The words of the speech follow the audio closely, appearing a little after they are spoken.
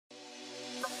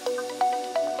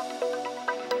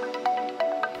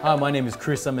Hi, my name is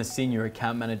Chris. I'm a Senior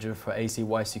Account Manager for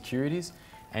Securities.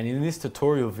 And in this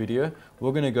tutorial video,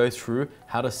 we're going to go through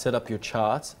how to set up your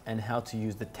charts and how to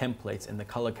use the templates and the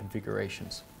color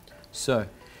configurations. So,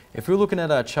 if we're looking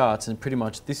at our charts, and pretty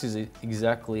much this is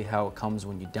exactly how it comes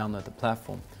when you download the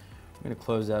platform. I'm going to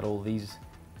close out all these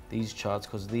charts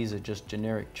because these are just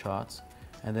generic charts.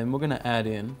 And then we're going to add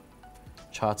in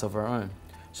charts of our own.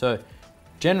 So,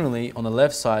 generally, on the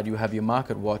left side, you have your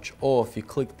market watch, or if you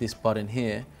click this button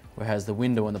here, where it has the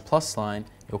window and the plus sign,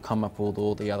 it'll come up with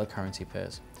all the other currency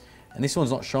pairs. And this one's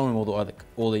not showing all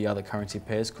the other currency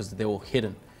pairs because they're all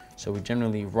hidden. So we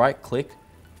generally right-click,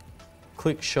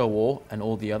 click Show All, and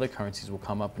all the other currencies will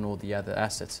come up and all the other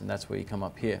assets, and that's where you come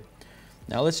up here.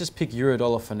 Now let's just pick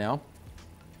Euro-Dollar for now.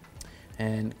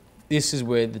 And this is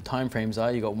where the time frames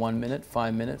are. You got 1 minute,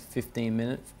 5 minute, 15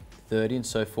 minute, 30, and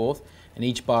so forth. And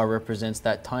each bar represents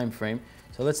that time frame.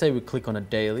 So let's say we click on a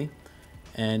daily,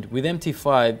 and with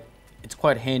MT5 it's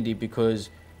quite handy because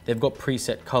they've got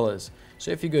preset colors. So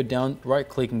if you go down, right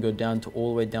click and go down to all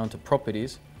the way down to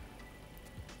properties,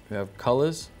 you have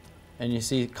colors, and you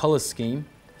see color scheme,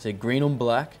 say green on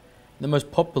black. The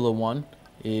most popular one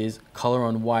is color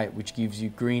on white, which gives you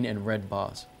green and red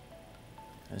bars.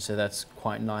 And so that's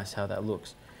quite nice how that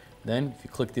looks. Then if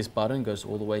you click this button, it goes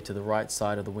all the way to the right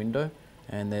side of the window,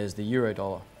 and there's the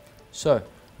Euro-Dollar. So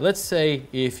let's say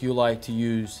if you like to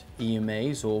use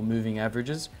EMAs or moving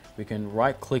averages, we can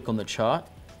right click on the chart.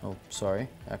 Oh, sorry,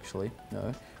 actually,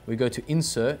 no. We go to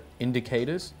Insert,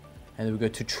 Indicators, and then we go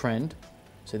to Trend.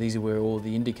 So these are where all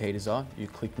the indicators are. You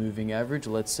click Moving Average.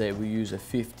 Let's say we use a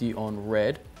 50 on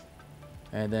red,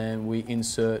 and then we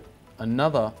insert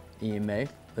another EMA.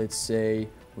 Let's say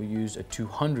we use a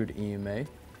 200 EMA,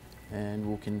 and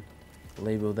we can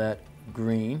label that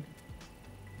green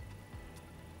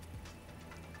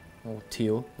or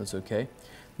teal, that's okay.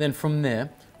 Then from there,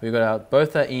 we've got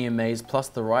both our EMAs plus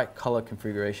the right color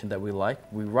configuration that we like.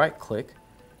 We right click,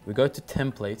 we go to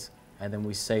templates, and then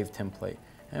we save template.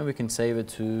 And we can save it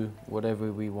to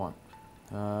whatever we want.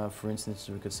 For instance,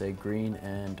 we could say green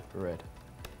and red.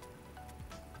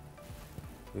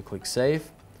 We click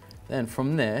save. Then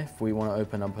from there, if we want to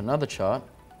open up another chart,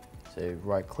 say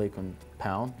right click on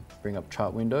pound, bring up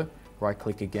chart window, right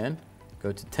click again,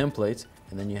 go to templates,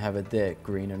 and then you have it there,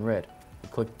 green and red. We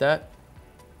click that,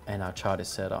 and our chart is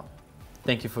set up.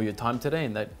 Thank you for your time today,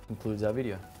 and that concludes our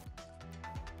video.